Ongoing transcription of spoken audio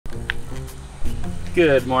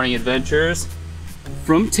Good morning, adventurers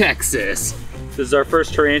from Texas. This is our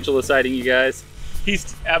first tarantula sighting, you guys.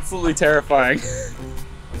 He's absolutely terrifying.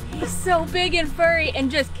 He's so big and furry and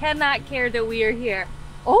just cannot care that we are here.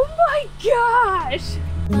 Oh my gosh!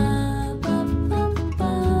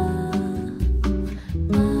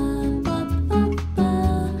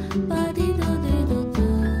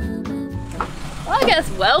 Well, I guess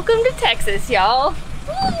welcome to Texas, y'all.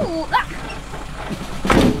 Ooh, ah.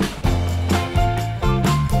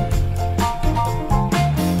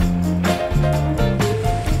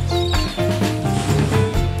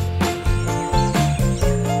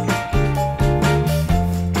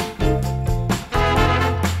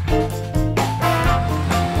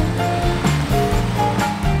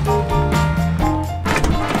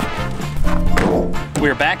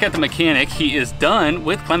 We're back at the mechanic. He is done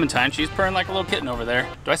with Clementine. She's purring like a little kitten over there.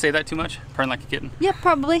 Do I say that too much? Purring like a kitten? Yep,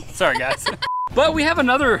 probably. Sorry, guys. But we have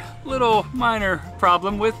another little minor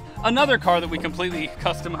problem with another car that we completely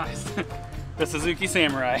customized. The Suzuki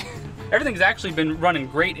Samurai. Everything's actually been running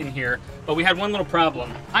great in here, but we had one little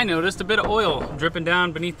problem. I noticed a bit of oil dripping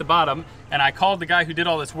down beneath the bottom, and I called the guy who did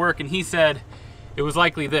all this work, and he said, it was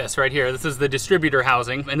likely this right here. This is the distributor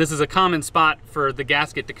housing, and this is a common spot for the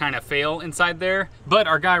gasket to kind of fail inside there. But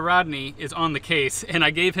our guy Rodney is on the case, and I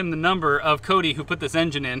gave him the number of Cody who put this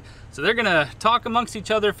engine in. So they're gonna talk amongst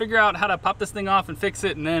each other, figure out how to pop this thing off and fix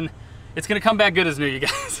it, and then it's gonna come back good as new, you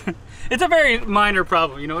guys. It's a very minor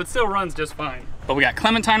problem, you know, it still runs just fine. But we got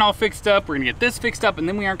Clementine all fixed up, we're gonna get this fixed up, and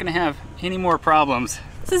then we aren't gonna have any more problems.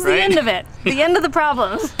 This is the end of it. The end of the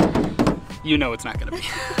problems. You know it's not gonna be.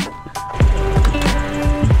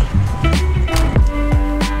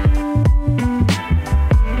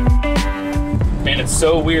 Man, it's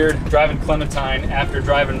so weird driving Clementine after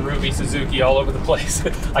driving Ruby Suzuki all over the place.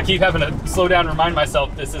 I keep having to slow down and remind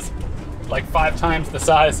myself this is like 5 times the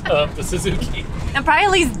size of the Suzuki. And probably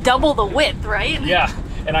at least double the width, right? Yeah,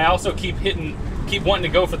 and I also keep wanting to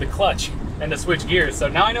go for the clutch and to switch gears. So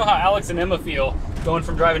now I know how Alex and Emma feel going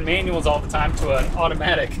from driving manuals all the time to an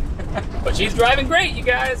automatic. But she's driving great, you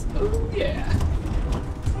guys. Oh yeah.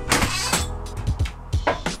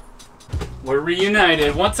 We're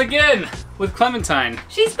reunited once again with Clementine.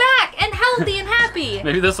 She's back and healthy and happy.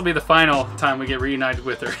 Maybe this will be the final time we get reunited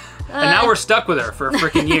with her. And now we're stuck with her for a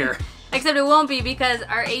freaking year. Except it won't be because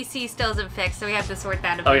our AC still isn't fixed, so we have to sort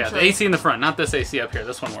that eventually. Oh yeah, the AC in the front, not this AC up here.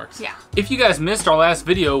 This one works. Yeah. If you guys missed our last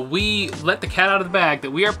video, we let the cat out of the bag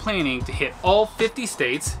that we are planning to hit all 50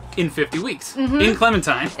 states in 50 weeks in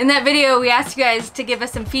Clementine. In that video, we asked you guys to give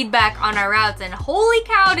us some feedback on our routes, and holy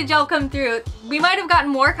cow, did y'all come through. We might have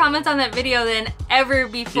gotten more comments on that video than ever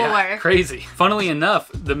before. Yeah, crazy. Funnily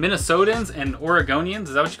enough, the Minnesotans and Oregonians,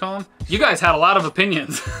 is that what you call them? You guys had a lot of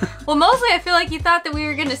opinions. Well, mostly I feel like you thought that we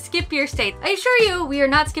were gonna skip your states. I assure you, we are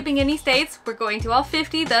not skipping any states. We're going to all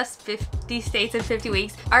 50, thus 50 states in 50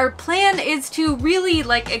 weeks. Our plan is to really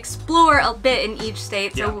like explore a bit in each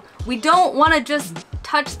state, so we don't wanna just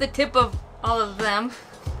touch the tip of all of them.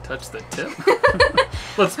 Touch the tip?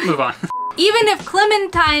 Let's move on. Even if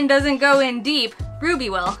Clementine doesn't go in deep, Ruby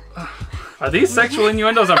will. Are these sexual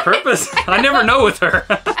innuendos on purpose? I never know with her.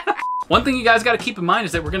 One thing you guys got to keep in mind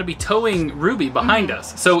is that we're going to be towing Ruby behind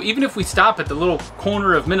us. So even if we stop at the little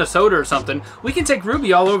corner of Minnesota or something, we can take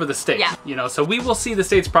Ruby all over the state. Yeah. You know, so we will see the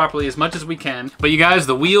states properly as much as we can. But you guys,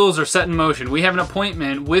 the wheels are set in motion. We have an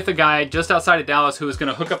appointment with a guy just outside of Dallas who is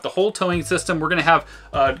going to hook up the whole towing system. We're going to have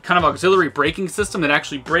a kind of auxiliary braking system that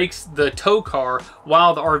actually brakes the tow car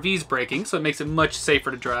while the RV's braking, so it makes it much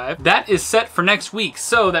safer to drive. That is set for next week.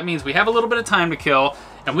 So that means we have a little bit of time to kill,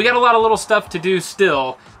 and we got a lot of little stuff to do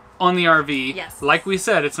still on the RV. Yes. Like we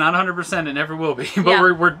said, it's not 100%, it never will be,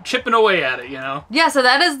 but we're chipping away at it, you know? Yeah, so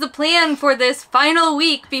that is the plan for this final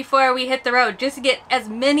week before we hit the road, just to get as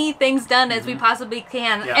many things done as we possibly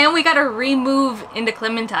can. Yeah. And we gotta remove into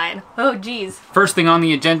Clementine. Oh, geez. First thing on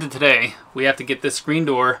the agenda today, we have to get this screen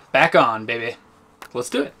door back on, baby.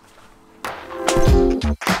 Let's do it.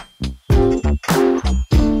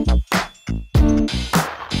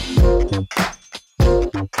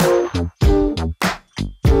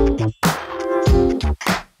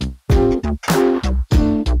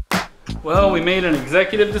 Well, we made an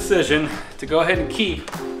executive decision to go ahead and keep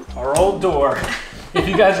our old door. If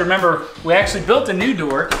you guys remember, we actually built a new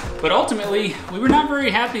door, but ultimately we were not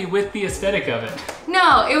very happy with the aesthetic of it.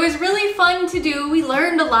 No, it was really fun to do. We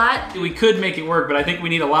learned a lot. We could make it work, but I think we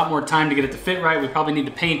need a lot more time to get it to fit right. We probably need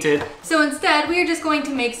to paint it. So instead, we are just going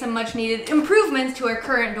to make some much needed improvements to our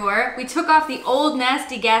current door. We took off the old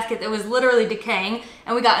nasty gasket that was literally decaying,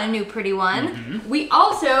 and we got a new pretty one. We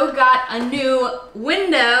also got a new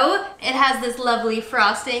window. It has this lovely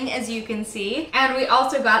frosting, as you can see. And we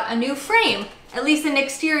also got a new frame, at least an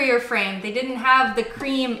exterior frame. They didn't have the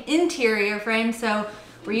cream interior frame, so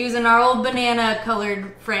we're using our old banana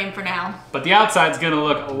colored frame for now. But the outside's gonna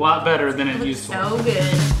look a lot better than it used to. So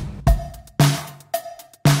good.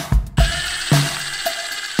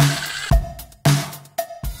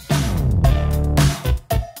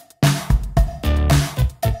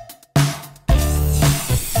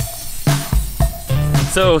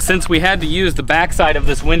 So since we had to use the backside of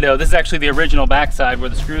this window, this is actually the original backside where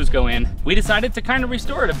the screws go in, we decided to kind of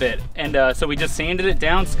restore it a bit. And so we just sanded it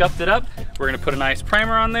down, scuffed it up. We're gonna put a nice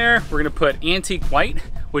primer on there. We're gonna put antique white,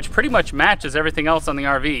 which pretty much matches everything else on the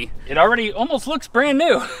RV. It already almost looks brand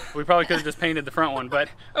new. We probably could have just painted the front one, but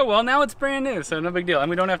oh well, now it's brand new, so no big deal. And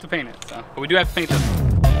we don't have to paint it, so. But we do have to paint this.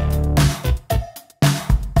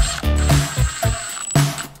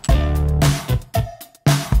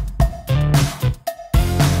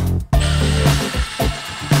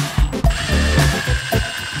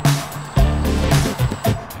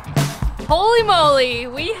 Holy moly,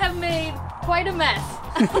 we have made quite a mess.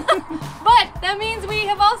 But that means we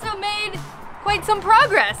have also made quite some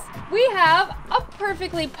progress. We have a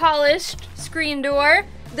perfectly polished screen door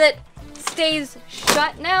that stays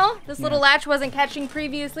shut now. This little latch wasn't catching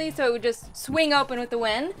previously, so it would just swing open with the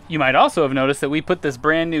wind. You might also have noticed that we put this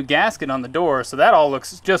brand new gasket on the door, so that all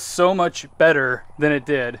looks just so much better than it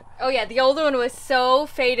did. Oh yeah, the old one was so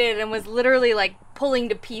faded and was literally like pulling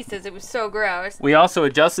to pieces. It was so gross. We also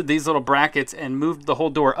adjusted these little brackets and moved the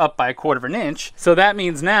whole door up by 1/4 of an inch. So that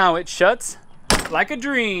means now it shuts like a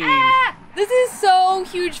dream. Ah, this is so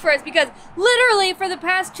huge for us because literally for the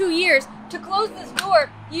past 2 years, to close this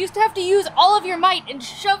door, you used to have to use all of your might and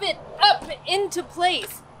shove it up into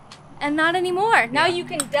place. And not anymore. Now you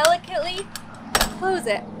can delicately close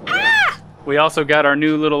it. Ah! We also got our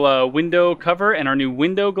new little window cover and our new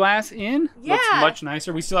window glass in. Yeah. Looks much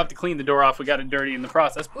nicer. We still have to clean the door off. We got it dirty in the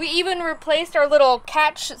process. We even replaced our little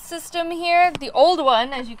catch system here. The old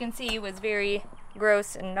one, as you can see, was very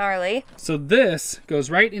gross and gnarly. So this goes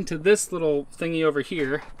right into this little thingy over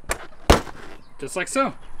here, just like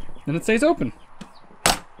so. And it stays open.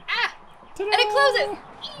 Ah! And it closes.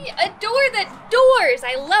 A door that doors.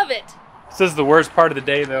 I love it. This is the worst part of the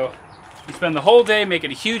day, though. You spend the whole day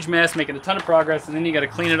making a huge mess, making a ton of progress, and then you got to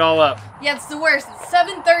clean it all up. Yeah, it's the worst. It's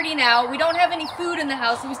 7:30 now. We don't have any food in the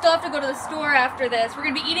house, so we still have to go to the store after this. We're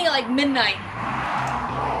gonna be eating at like midnight.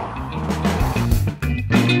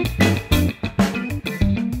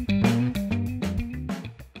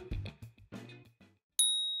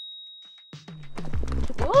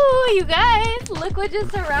 Ooh, you guys, look what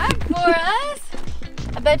just arrived for us.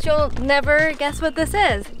 I bet you'll never guess what this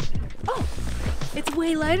is. Oh, it's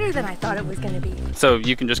way lighter than I thought it was gonna be. So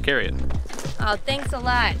you can just carry it. Oh, thanks a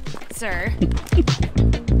lot, sir.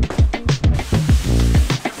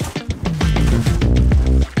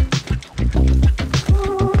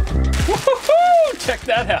 Check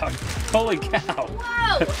that out. Holy cow.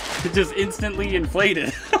 Wow. It just instantly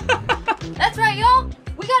inflated. That's right, y'all.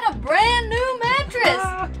 We got a brand new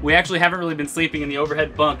mattress. We actually haven't really been sleeping in the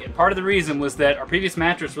overhead bunk, and part of the reason was that our previous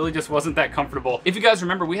mattress really just wasn't that comfortable. If you guys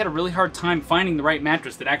remember, we had a really hard time finding the right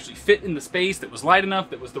mattress that actually fit in the space, that was light enough,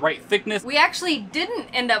 that was the right thickness. We actually didn't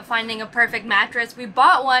end up finding a perfect mattress. We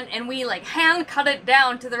bought one and we like hand cut it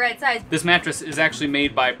down to the right size. This mattress is actually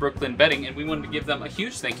made by Brooklyn Bedding, and we wanted to give them a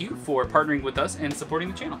huge thank you for partnering with us and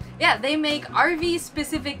supporting the channel. Yeah, they make RV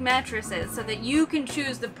specific mattresses so that you can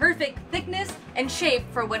choose the perfect thickness and shape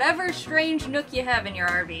for whatever strange nook you have in your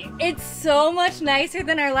RV. It's so much nicer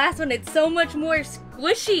than our last one. It's so much more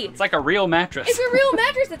squishy. It's like a real mattress. It's a real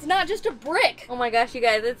mattress. It's not just a brick. Oh my gosh, you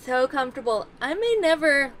guys, it's so comfortable. I may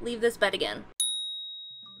never leave this bed again.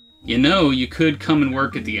 You know, you could come and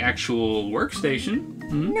work at the actual workstation.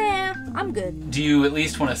 Nah, I'm good. Do you at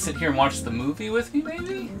least want to sit here and watch the movie with me,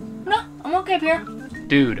 maybe? No, I'm okay up here.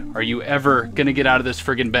 Dude, are you ever gonna get out of this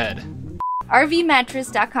friggin' bed?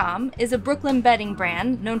 RVmattress.com is a Brooklyn bedding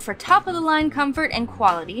brand known for top-of-the-line comfort and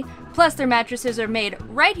quality, plus their mattresses are made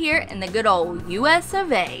right here in the good old US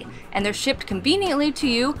of A, and they're shipped conveniently to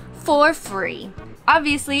you for free.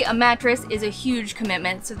 Obviously, a mattress is a huge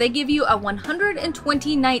commitment, so they give you a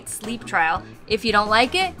 120-night sleep trial. If you don't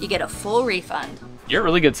like it, you get a full refund. You're a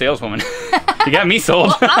really good saleswoman. You got me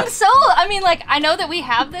sold. Well, I'm sold. I mean, like, I know that we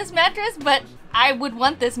have this mattress, but I would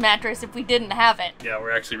want this mattress if we didn't have it. Yeah,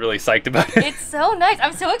 we're actually really psyched about it. It's so nice.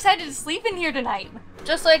 I'm so excited to sleep in here tonight.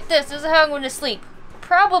 Just like this. This is how I'm going to sleep.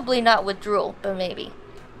 Probably not with drool, but maybe.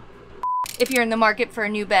 If you're in the market for a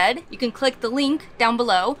new bed, you can click the link down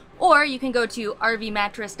below, or you can go to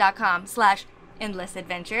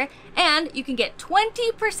rvmattress.com/endlessadventure, and you can get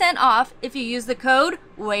 20% off if you use the code,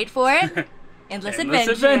 wait for it, Endless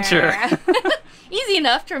Adventure. Easy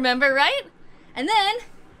enough to remember, right? And then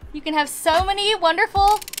you can have so many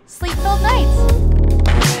wonderful sleep-filled nights.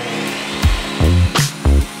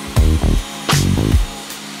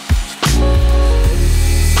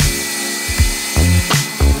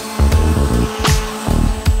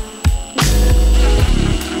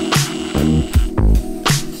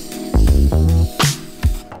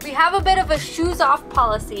 Have a bit of a shoes off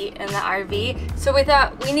policy in the RV, so we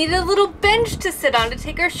thought we needed a little bench to sit on to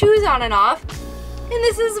take our shoes on and off, and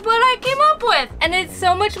this is what I came up with, and it's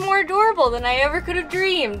so much more adorable than I ever could have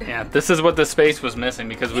dreamed. Yeah, this is what the space was missing,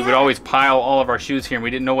 because we would always pile all of our shoes here and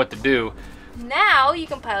we didn't know what to do. Now you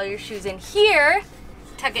can pile your shoes in here,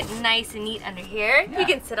 tuck it nice and neat under here. You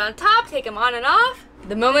can sit on top, take them on and off.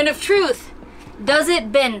 The moment of truth. Does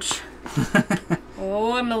it bench?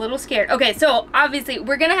 Oh, I'm a little scared. Okay, so obviously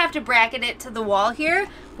we're gonna have to bracket it to the wall here.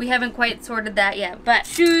 We haven't quite sorted that yet, but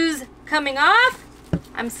shoes coming off.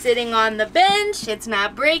 I'm sitting on the bench, it's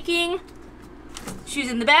not breaking.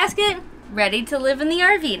 Shoes in the basket, ready to live in the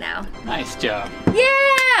RV now. Nice job.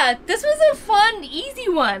 Yeah, this was a fun, easy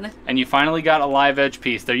one. And you finally got a live edge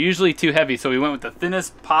piece. They're usually too heavy, so we went with the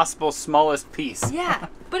thinnest possible, smallest piece. Yeah,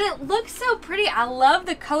 but it looks so pretty. I love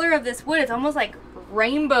the color of this wood. It's almost like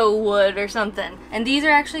rainbow wood or something. And these are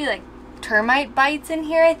actually like termite bites in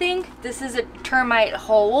here, I think. This is a termite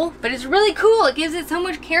hole, but it's really cool. It gives it so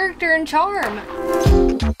much character and charm.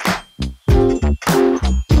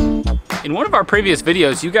 In one of our previous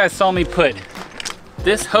videos, you guys saw me put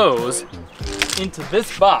this hose into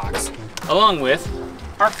this box along with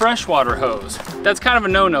our freshwater hose. That's kind of a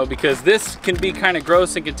no-no because this can be kind of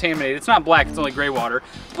gross and contaminated. It's not black, it's only gray water,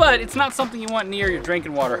 but it's not something you want near your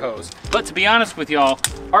drinking water hose. But to be honest with y'all,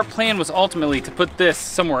 our plan was ultimately to put this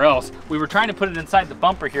somewhere else. We were trying to put it inside the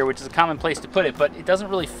bumper here, which is a common place to put it, but it doesn't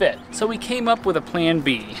really fit. So we came up with a plan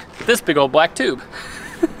B, this big old black tube.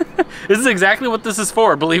 This is exactly what this is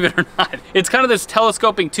for, believe it or not. It's kind of this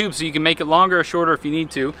telescoping tube so you can make it longer or shorter if you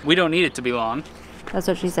need to. We don't need it to be long. That's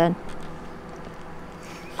what she said.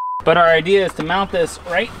 But our idea is to mount this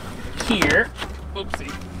right here.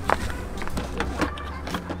 Oopsie.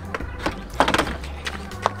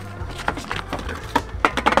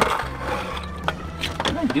 How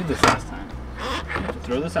did I do this last time? I have to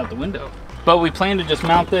throw this out the window. But we plan to just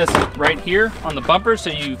mount this right here on the bumper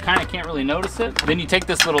so you kind of can't really notice it. Then you take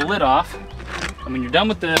this little lid off, and when you're done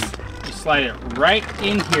with this, you slide it right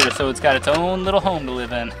in here so it's got its own little home to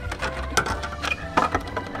live in.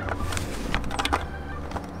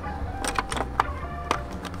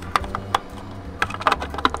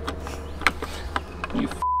 You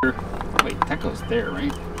f***er. Wait, that goes there,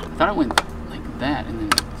 right? I thought it went like that and then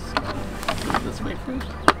this way first.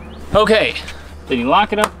 Okay, then you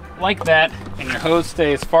lock it up like that and your hose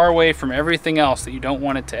stays far away from everything else that you don't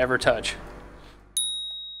want it to ever touch.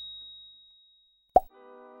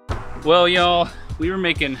 Well, y'all, we were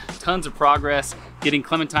making tons of progress, getting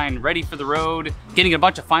Clementine ready for the road, getting a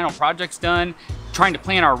bunch of final projects done, trying to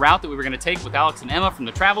plan our route that we were gonna take with Alex and Emma from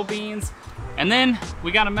the Travel Beans, and then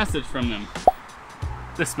we got a message from them.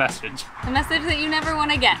 This message. The message that you never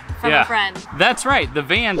want to get from a friend. That's right, the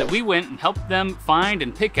van that we went and helped them find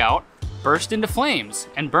and pick out burst into flames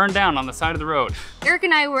and burned down on the side of the road. Eric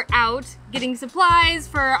and I were out getting supplies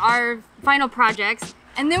for our final projects,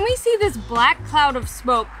 and then we see this black cloud of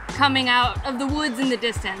smoke coming out of the woods in the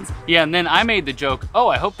distance. Yeah, and then I made the joke, oh,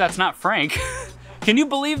 I hope that's not Frank. Can you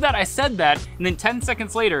believe that? I said that, and then 10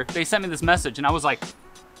 seconds later, they sent me this message, and I was like,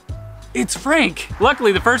 it's Frank.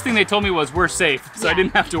 Luckily, the first thing they told me was we're safe, so I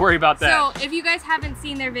didn't have to worry about that. So if you guys haven't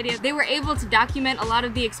seen their video, they were able to document a lot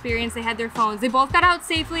of the experience. They had their phones. They both got out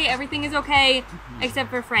safely. Everything is okay, except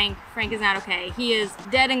for Frank. Frank is not okay. He is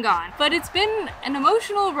dead and gone. But it's been an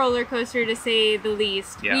emotional roller coaster to say the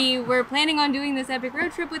least. Yeah. We were planning on doing this epic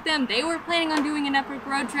road trip with them. They were planning on doing an epic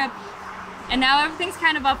road trip. And now everything's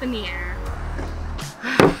kind of up in the air.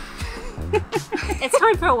 It's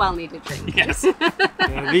time for a well-needed drink. Yes.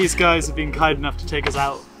 Yeah, these guys have been kind enough to take us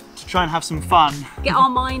out to try and have some fun. Get our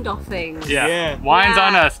mind off things. Yeah. Wine's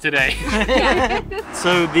on us today.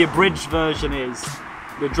 So the abridged version is,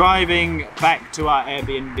 we're driving back to our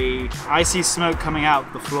Airbnb. I see smoke coming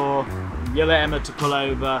out the floor. Yell at Emma to pull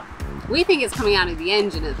over. We think it's coming out of the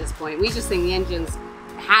engine at this point. We just think the engine's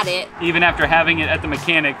had it. Even after having it at the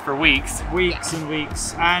mechanic for weeks. Weeks and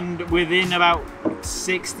weeks, and within about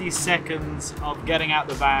 60 seconds of getting out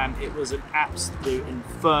the van, it was an absolute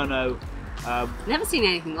inferno. Never seen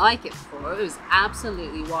anything like it before. It was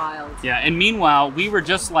absolutely wild. Yeah, and meanwhile, we were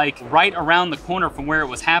just like right around the corner from where it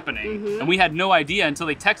was happening. And we had no idea until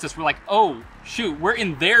they texted us. We're like, oh, shoot, we're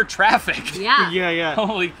in their traffic. Yeah. Yeah.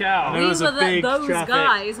 Holy cow. There was a big those traffic.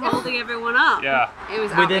 guys holding everyone up. Yeah. It was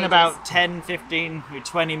Within outrageous. about 10, 15,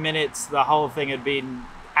 20 minutes, the whole thing had been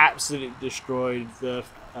absolutely destroyed. The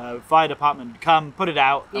fire department had come, put it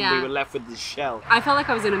out, and we Yeah. were left with the shell. I felt like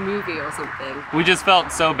I was in a movie or something. We just felt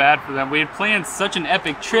so bad for them. We had planned such an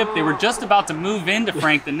epic trip. They were just about to move into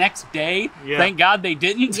Frank the next day. Yeah. Thank God they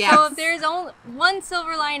didn't. Yeah. So if there's only one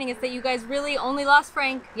silver lining, it's that you guys really only lost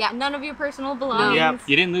Frank. Yeah. None of your personal belongings. Yep.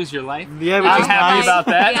 You didn't lose your life? Yeah, which I'm is happy nice. about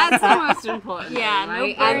that. That's the most important Yeah, thing, no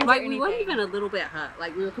right? burns And like or we weren't anything. even a little bit hurt.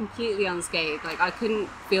 Like we were completely unscathed. Like I couldn't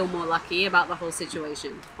feel more lucky about the whole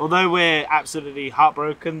situation. Although we're absolutely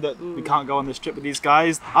heartbroken that we can't go on this trip with these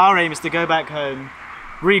guys, our aim is to go back home,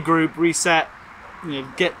 regroup, reset,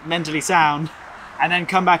 get mentally sound, and then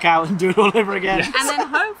come back out and do it all over again. And then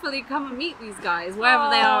hopefully come and meet these guys wherever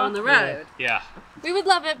they are on the road. Yeah. We would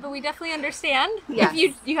love it, but we definitely understand Yes.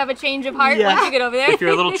 if you have a change of heart Yeah. once you get over there. If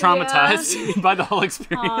you're a little traumatized by the whole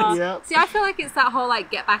experience. Yep. See, I feel like it's that whole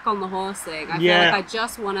like get back on the horse thing. I Yeah. feel like I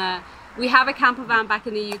just wanna. We have a camper van back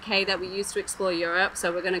in the UK that we used to explore Europe,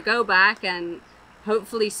 so we're gonna go back and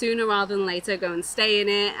hopefully sooner rather than later go and stay in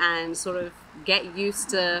it and sort of get used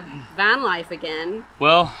to van life again.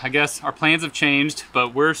 Well, I guess our plans have changed,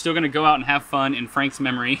 but we're still going to go out and have fun in Frank's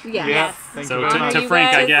memory. Yeah. Yep. Thank So you very to- much. to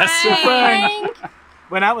Frank, I guess. Frank.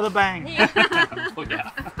 Went out with a bang. Well,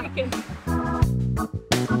 yeah.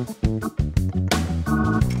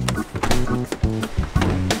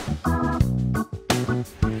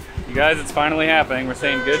 You guys, it's finally happening. We're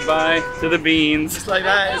saying goodbye to the beans. Just like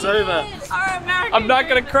that, it's over. Our American I'm not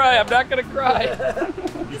gonna cry. I'm not gonna cry.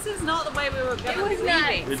 This is not the way we were going to be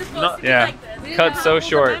leaving. It's not, Yeah. We Cut have so all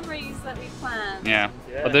short. The memories that we planned. Yeah.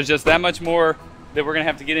 Yeah. But there's just that much more that we're gonna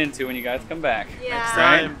have to get into when you guys come back. Yeah.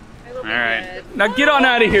 time. It'll All be right. good. Now get on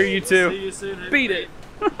out of here, you See two. you soon. Beat it.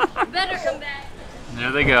 Better come back.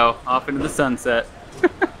 There they go, off into the sunset.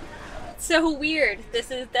 So weird. This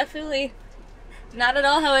is definitely not at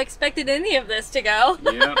all how I expected any of this to go.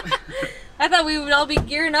 Yep. I thought we would all be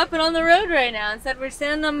gearing up and on the road right now. Instead, we're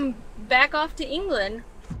sending them back off to England.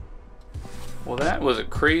 Well, that was a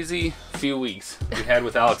crazy few weeks we had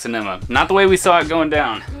with Alex and Emma. Not the way we saw it going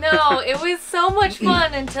down. No, it was so much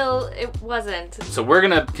fun until it wasn't. So we're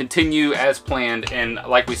gonna continue as planned, and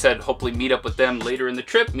like we said, hopefully meet up with them later in the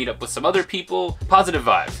trip, meet up with some other people. Positive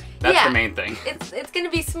vibes. That's Yeah. the main thing. It's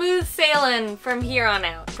gonna be smooth sailing from here on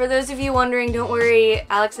out. For those of you wondering, don't worry,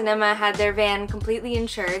 Alex and Emma had their van completely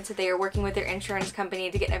insured, so they are working with their insurance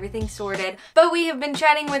company to get everything sorted. But we have been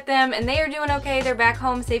chatting with them and they are doing okay. They're back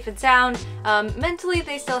home safe and sound. Mentally,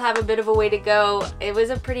 they still have a bit of a way to go. It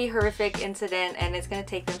was a pretty horrific incident and it's gonna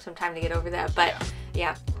take them some time to get over that, but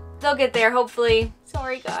yeah. They'll get there, hopefully.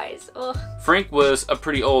 Sorry, guys. Ugh. Frank was a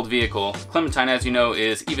pretty old vehicle. Clementine, as you know,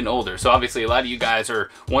 is even older. So obviously a lot of you guys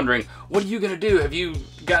are wondering, what are you gonna do? Have you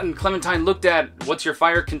gotten Clementine looked at? What's your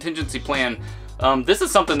fire contingency plan? This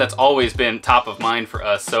is something that's always been top of mind for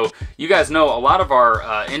us. So you guys know a lot of our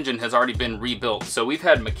engine has already been rebuilt. So we've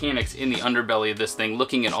had mechanics in the underbelly of this thing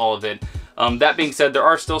looking at all of it. That being said, there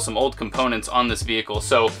are still some old components on this vehicle.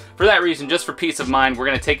 So for that reason, just for peace of mind, we're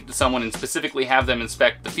gonna take it to someone and specifically have them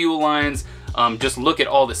inspect the fuel lines, just look at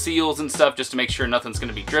all the seals and stuff just to make sure nothing's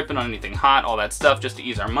gonna be dripping on anything hot, all that stuff, just to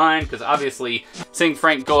ease our mind, because obviously seeing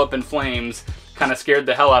Frank go up in flames kind of scared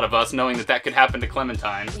the hell out of us knowing that that could happen to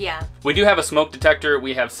Clementine. Yeah. We do have a smoke detector,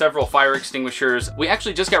 we have several fire extinguishers. We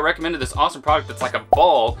actually just got recommended this awesome product that's like a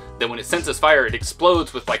ball that when it senses fire, it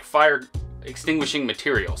explodes with like fire extinguishing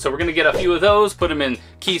material. So we're gonna get a few of those, put them in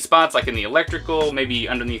key spots like in the electrical, maybe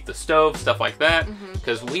underneath the stove, stuff like that,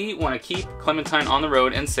 because we want to keep Clementine on the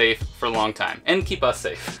road and safe for a long time and keep us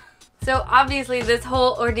safe. So obviously this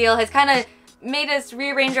whole ordeal has kind of made us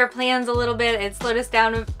rearrange our plans a little bit. It slowed us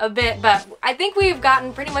down a bit, but I think we've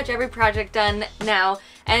gotten pretty much every project done now.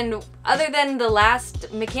 And other than the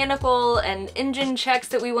last mechanical and engine checks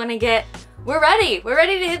that we want to get, we're ready. We're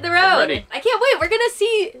ready to hit the road. ready. I can't wait. We're going to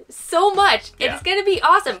see so much. Yeah. It's going to be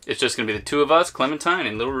awesome. It's just gonna be the two of us, Clementine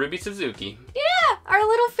and little Ruby Suzuki. Yeah, our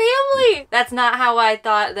little family. That's not how I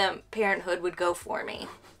thought that parenthood would go for me.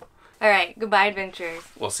 All right, goodbye, adventurers.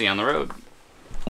 We'll see you on the road.